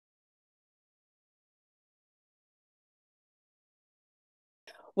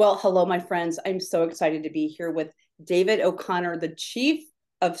Well, hello, my friends. I'm so excited to be here with David O'Connor, the Chief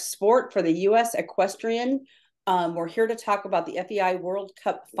of Sport for the U.S. Equestrian. We're here to talk about the FEI World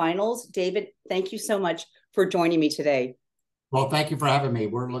Cup Finals. David, thank you so much for joining me today. Well, thank you for having me.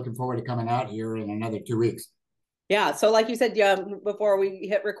 We're looking forward to coming out here in another 2 weeks. Yeah, so like you said, yeah, before we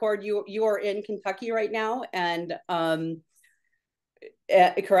hit record, you are in Kentucky right now, and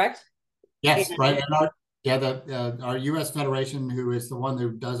correct? And, Yes, right. And our U.S. Federation, who is the one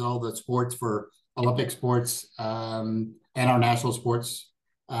who does all the sports for Olympic sports and our national sports,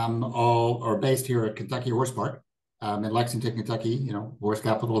 all are based here at Kentucky Horse Park in Lexington, Kentucky. Horse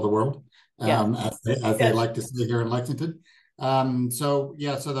capital of the world, yes, as they yes, like to say here in Lexington. So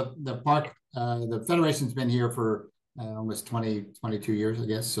the park, the federation's been here for almost 22 years, I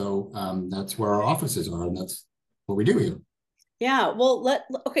guess. So that's where our offices are, and that's what we do here. yeah. Well,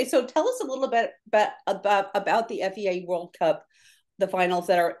 okay. So tell us a little bit about the FEA World Cup, the finals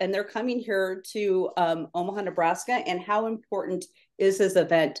and they're coming here to Omaha, Nebraska, and how important is this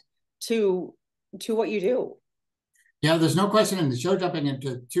event to what you do? Yeah, there's no question in the show jumping into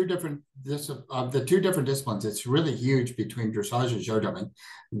the two different disciplines. It's really huge between dressage and show jumping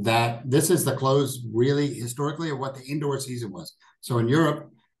that this is the close really historically of what the indoor season was. So in Europe,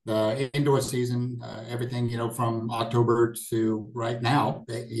 the indoor season, everything, from October to right now,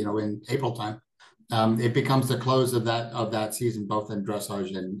 in April time, it becomes the close of that season, both in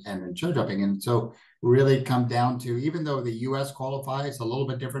dressage and in show jumping. And so really come down to, even though the US qualifies a little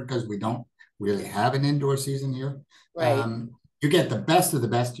bit different because we don't really have an indoor season here, Right. you get the best of the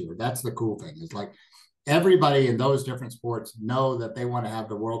best here. That's the cool thing. It's like everybody in those different sports know that they want to have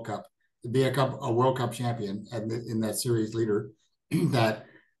the World Cup, be a World Cup champion, and in that series leader, that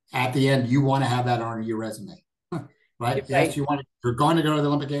at the end you want to have that on your resume, right? You're Yes, right. you're going to go to the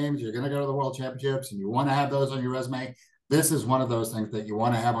Olympic Games, you're going to go to the World Championships, and you want to have those on your resume. This is one of those things that you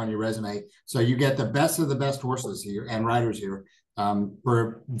want to have on your resume. So you get the best of the best horses here and riders here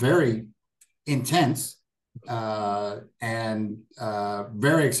for very intense and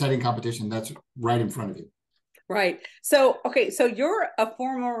very exciting competition that's right in front of you. Right. So okay. So you're a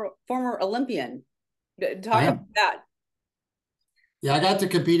former Olympian. I Talk about am. that. Yeah, I got to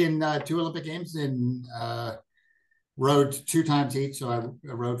compete in two Olympic Games and rode two times each. So I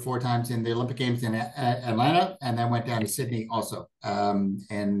rode four times in the Olympic Games in Atlanta and then went down to Sydney also.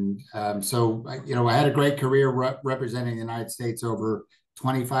 So, I had a great career representing the United States over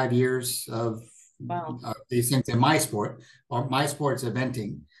 25 years of Wow. these things in my sport, or my sport's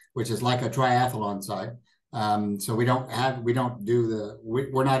eventing, which is like a triathlon side. So we're not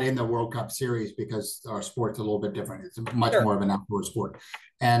in the World Cup series because our sport's a little bit different. It's much Sure. more of an outdoor sport.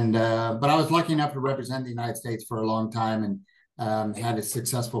 But I was lucky enough to represent the United States for a long time and had a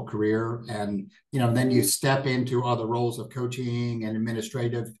successful career. And, then you step into other roles of coaching and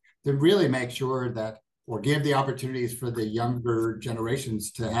administrative to really make sure that, or give the opportunities for the younger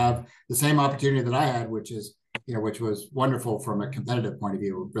generations to have the same opportunity that I had, which was wonderful from a competitive point of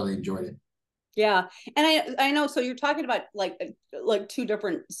view. Really enjoyed it. Yeah. And I know. So you're talking about like two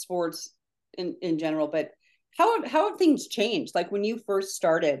different sports in general, but how have things changed? Like when you first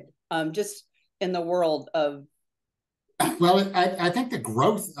started, just in the world of. Well, I think the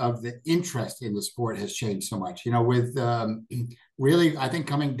growth of the interest in the sport has changed so much. With really, I think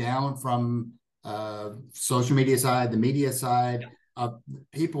coming down from social media side, the media side, of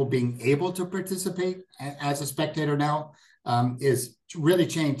people being able to participate as a spectator now is really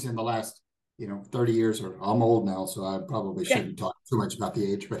changed in the last 30 years. Or I'm old now, so I probably Yeah. shouldn't talk too much about the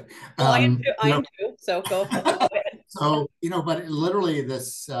age, but Well, I am um, too. I you know, am too. So go ahead. so, but literally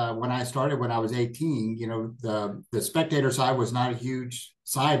when I started when I was 18, the spectator side was not a huge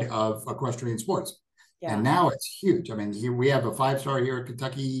side of equestrian sports. And Yeah. now it's huge. I mean, here we have a 5-star here at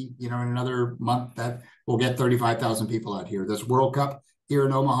Kentucky, in another month that will get 35,000 people out here. This World Cup here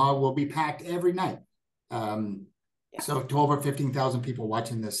in Omaha will be packed every night. Um, Yeah. so 12 or 15,000 people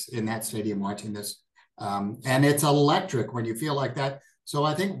watching this in that stadium, watching this. And it's electric when you feel like that. So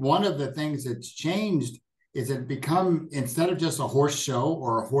I think one of the things that's changed is it become, instead of just a horse show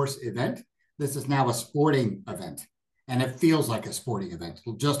or a horse event, this is now a sporting event. And it feels like a sporting event,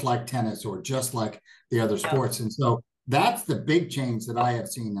 just like tennis or just like the other Yeah. sports. And so that's the big change that I have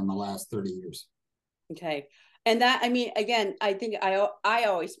seen in the last 30 years. Okay. And that, I mean, again, I think I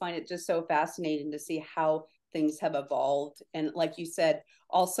always find it just so fascinating to see how things have evolved. And like you said,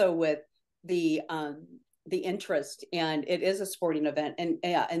 also with the interest, and it is a sporting event,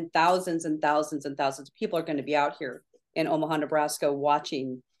 and thousands and thousands and thousands of people are going to be out here in Omaha, Nebraska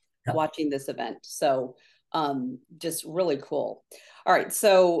Yeah. watching this event. So just really cool. All right.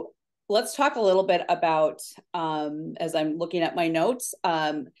 So let's talk a little bit about, as I'm looking at my notes,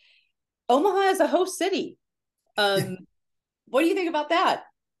 Omaha is a host city. What do you think about that?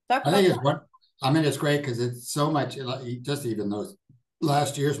 Talk I about think that. it's what I mean. It's great because it's so much. Just even those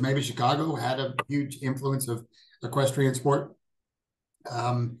last years, maybe Chicago had a huge influence of equestrian sport,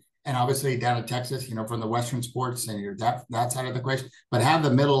 and obviously down in Texas, from the Western sports and that side of the equation. But have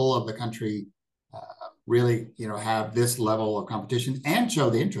the middle of the country really, have this level of competition and show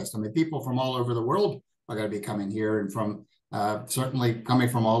the interest. I mean, people from all over the world are going to be coming here, and from certainly coming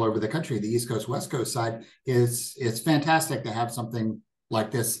from all over the country. The East Coast, West Coast side it's fantastic to have something like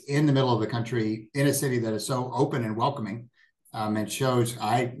this in the middle of the country in a city that is so open and welcoming, and shows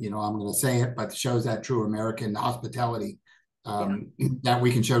I'm going to say it, but shows that true American hospitality that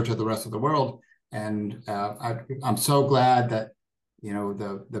we can show to the rest of the world. And I'm so glad that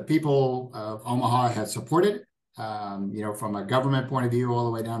the people of Omaha have supported, from a government point of view all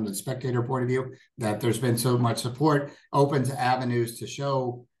the way down to the spectator point of view, that there's been so much support, opens avenues to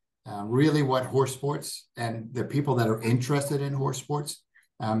show really what horse sports and the people that are interested in horse sports,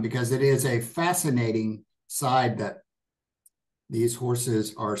 because it is a fascinating side that these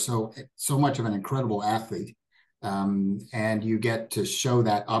horses are so much of an incredible athlete. And you get to show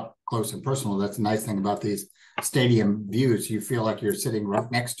that up close and personal. That's the nice thing about these stadium views. You feel like you're sitting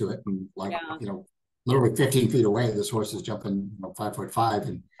right next to it, and literally 15 feet away, this horse is jumping 5'5",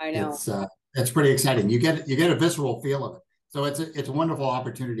 and I know. it's pretty exciting. You get a visceral feel of it. So it's a wonderful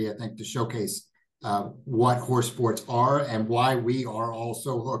opportunity, I think, to showcase what horse sports are and why we are all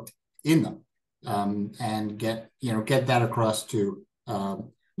so hooked in them, and get that across to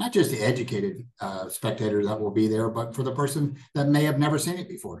not just the educated spectator that will be there, but for the person that may have never seen it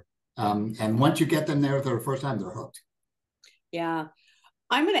before. And once you get them there for the first time, they're hooked. Yeah.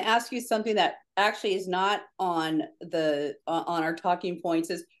 I'm going to ask you something that actually is not on our talking points,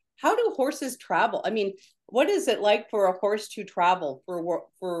 is how do horses travel? I mean, what is it like for a horse to travel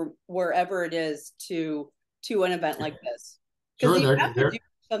for wherever it is to an event like this? Because Sure, you have to do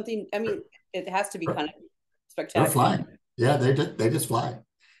something. I mean, it has to be kind of spectacular. They're flying. Yeah, they just fly.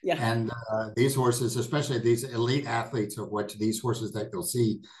 Yeah. And these horses, especially these elite athletes, of which these horses that you'll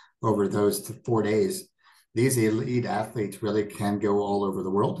see over those 4 days, these elite athletes really can go all over the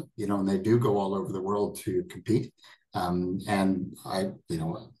world, and they do go all over the world to compete. And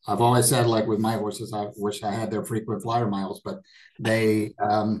I've always said, like with my horses, I wish I had their frequent flyer miles, but they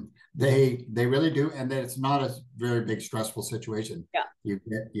really do, and it's not a very big stressful situation. Yeah.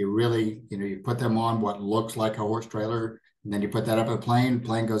 You really, you put them on what looks like a horse trailer, and then you put that up a plane.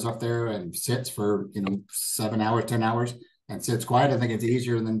 Plane goes up there and sits for 7 hours, 10 hours, and sits quiet. I think it's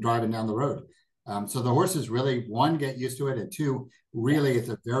easier than driving down the road. So the horses really, one, get used to it, and two, really, it's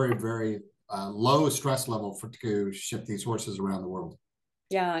a very, very low stress level to ship these horses around the world.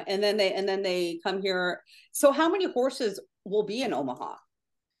 Yeah, and then they come here. So how many horses will be in Omaha?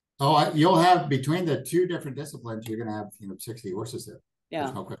 Oh, you'll have, between the two different disciplines, you're going to have 60 horses there. Yeah.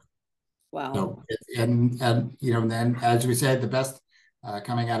 There's no question. Wow. So and then, as we said, the best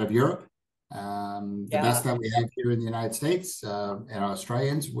coming out of Europe, the best that we have here in the United States, and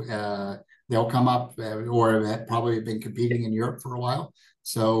Australians, they'll come up, or have probably been competing in Europe for a while.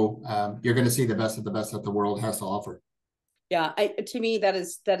 So you're going to see the best of the best that the world has to offer. Yeah, to me that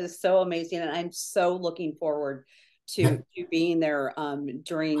is so amazing, and I'm so looking forward to being there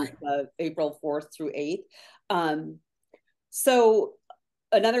during April 4th through 8th. So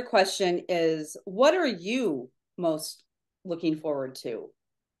another question is, what are you most looking forward to?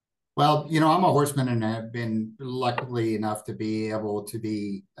 Well, I'm a horseman, and I've been luckily enough to be able to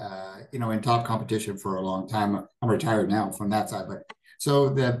be, in top competition for a long time. I'm retired now from that side, but so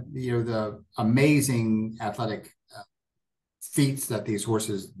the amazing athletic feats that these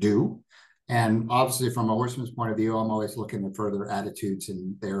horses do, and obviously from a horseman's point of view, I'm always looking at further attitudes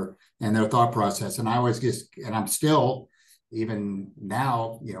and their thought process. And I'm still, even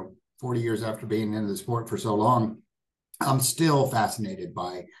now, 40 years after being in the sport for so long, I'm still fascinated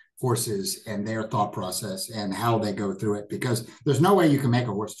by horses and their thought process and how they go through it, because there's no way you can make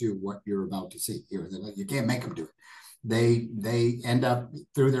a horse do what you're about to see here. You can't make them do it. They end up,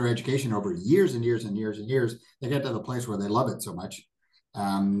 through their education over years and years and years and years, they get to the place where they love it so much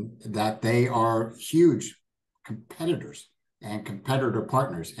that they are huge competitors and competitor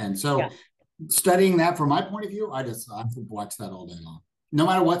partners. And so studying that from my point of view, I watch that all day long, no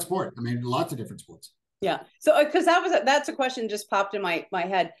matter what sport. I mean, lots of different sports. Yeah. So, because that's a question just popped in my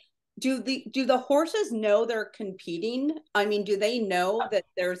head. Do the horses know they're competing? I mean, do they know that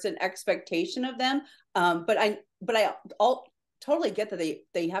there's an expectation of them? But I totally get that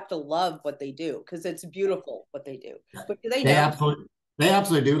they have to love what they do, because it's beautiful what they do. But do they know? They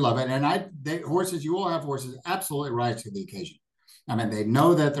absolutely do love it. And horses, you will have horses absolutely rise to the occasion. I mean, they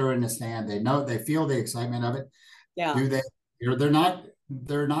know that they're in the stand. They know, they feel the excitement of it. Yeah. Do they, they're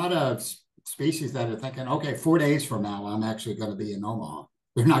not a species that are thinking, okay, 4 days from now, I'm actually going to be in Omaha.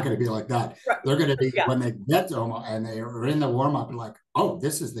 They're not going to be like that. Right. They're going to be, when they get to Omaha and they are in the warm up, like, oh,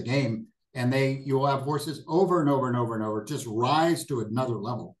 this is the game. And you will have horses over and over and over and over just rise to another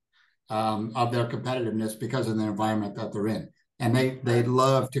level of their competitiveness because of the environment that they're in. And they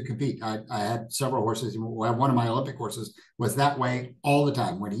love to compete. I had several horses. One of my Olympic horses was that way all the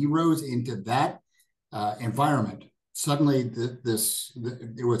time. When he rose into that environment, suddenly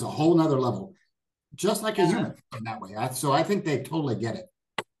it was a whole nother level, just like a human in that way. So I think they totally get it.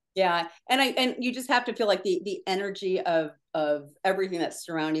 Yeah, and you just have to feel like the energy of everything that's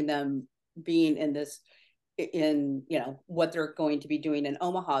surrounding them being in this, in what they're going to be doing in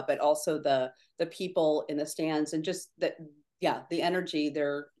Omaha, but also the people in the stands, and just that, the energy,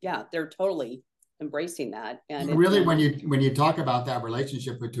 they're totally embracing that. And really, when you talk about that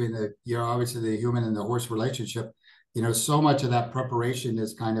relationship between obviously the human and the horse relationship, so much of that preparation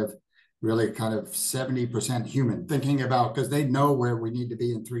is really 70% human, thinking about, because they know where we need to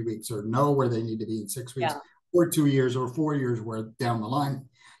be in 3 weeks, or know where they need to be in 6 weeks, or 2 years, or 4 years, where down the line.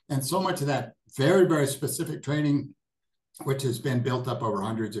 And so much of that very, very specific training, which has been built up over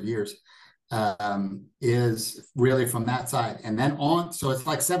hundreds of years, is really from that side. And then on, so it's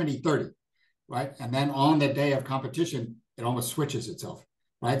like 70-30, right? And then on the day of competition, it almost switches itself,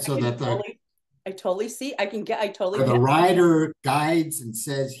 right? So that I totally see. The rider guides and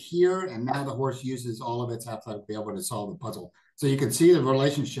says here, and now the horse uses all of its athletic to be able to solve the puzzle. So you can see the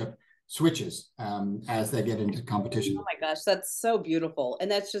relationship switches as they get into competition. Oh my gosh, that's so beautiful, and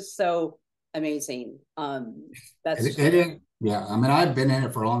that's just so amazing. That's it is. Yeah, I mean, I've been in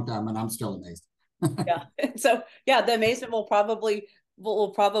it for a long time, and I'm still amazed. Yeah. So the amazement will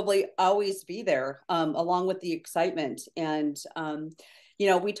probably always be there, along with the excitement. And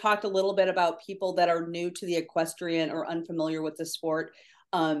we talked a little bit about people that are new to the equestrian or unfamiliar with the sport,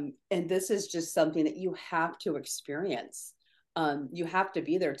 and this is just something that you have to experience. You have to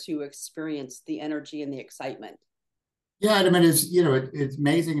be there to experience the energy and the excitement. Yeah, I mean, it's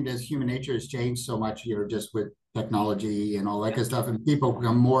amazing as human nature has changed so much, just with technology and all that kind of stuff, and people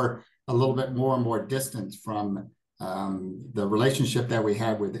become a little bit more and more distant from the relationship that we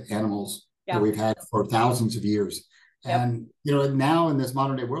have with animals that we've had for thousands of years. And now in this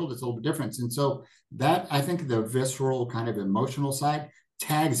modern day world, it's a little bit different. And so that, I think, the visceral kind of emotional side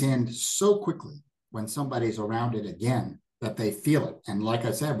tags in so quickly when somebody's around it again, that they feel it. And like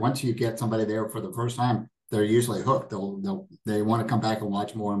I said, once you get somebody there for the first time, they're usually hooked. They want to come back and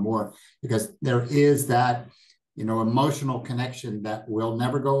watch more and more, because there is that emotional connection that will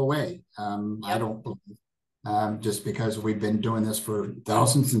never go away. I don't believe, just because we've been doing this for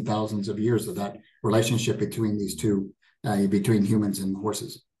thousands and thousands of years, of that relationship between these two, between humans and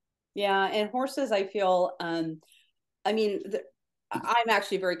horses. Yeah, and horses, I feel, I mean, I'm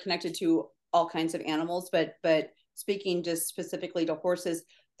actually very connected to all kinds of animals, but speaking just specifically to horses,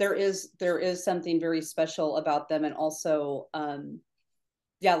 there is something very special about them. And also,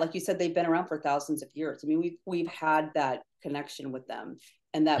 like you said, they've been around for thousands of years. I mean, we've had that connection with them,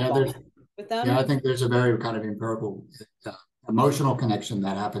 and that bond with them. Yeah, I think there's a very kind of empirical, emotional connection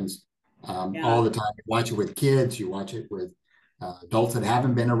that happens all the time. You watch it with kids, you watch it with adults that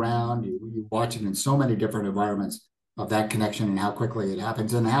haven't been around. You watch it in so many different environments, of that connection, and how quickly it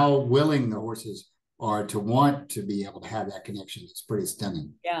happens, and how willing the horses are to want to be able to have that connection. It's pretty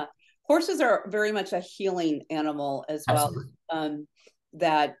stunning. Yeah, horses are very much a healing animal as well. Absolutely.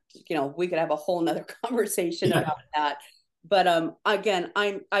 That we could have a whole nother conversation about that. But again,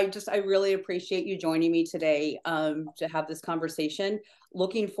 I really appreciate you joining me today to have this conversation.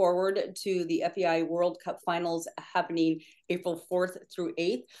 Looking forward to the FEI World Cup Finals happening April 4th through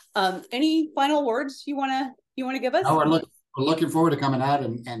 8th. Any final words you want to give us? Oh, we're looking forward to coming out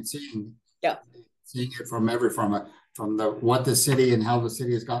and seeing it from what the city and how the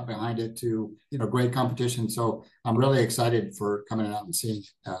city has got behind it to great competition. So I'm really excited for coming out and seeing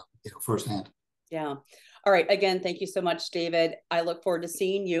firsthand. Yeah. All right. Again, thank you so much, David. I look forward to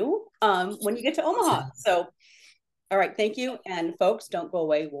seeing you when you get to Omaha. So, all right. Thank you. And folks, don't go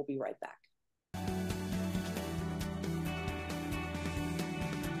away. We'll be right back.